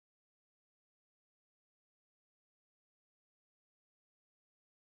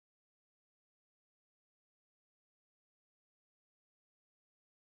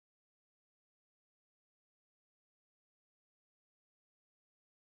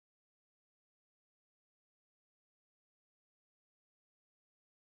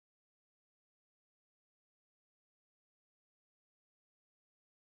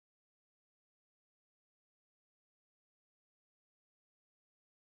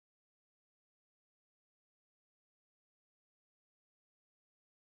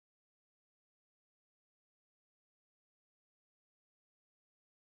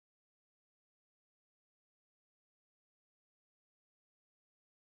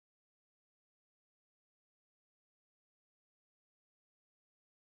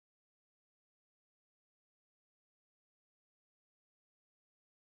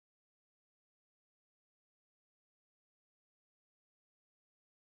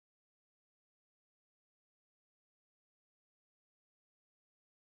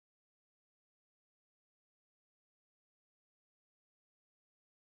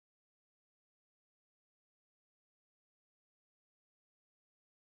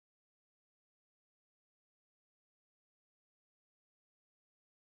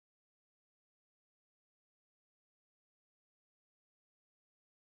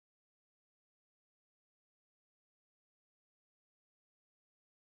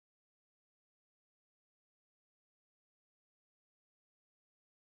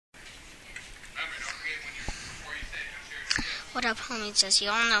What up, homies? As you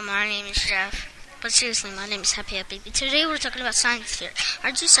all know, my name is Jeff. But seriously, my name is Happy Baby. Today we're talking about science here.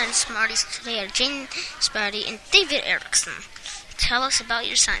 Our two science smarties today are Jane Spouty and David Erickson. Tell us about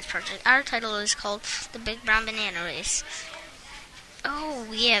your science project. Our title is called The Big Brown Banana Race. Oh,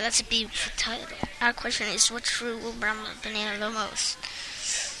 yeah, that's a beautiful title. Our question is, which fruit will brown the banana the most?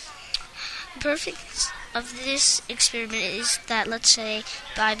 The perfect of this experiment is that, let's say,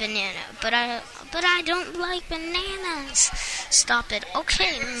 buy banana. But I don't like bananas. Stop it.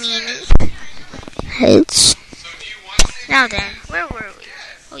 Okay, meanie. Heads. Now then, where were we?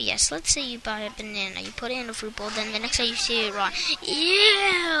 Oh yes, let's say you buy a banana. You put it in a fruit bowl, then the next day you see it raw.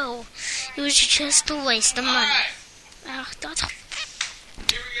 Ew! It was just a waste of money. That's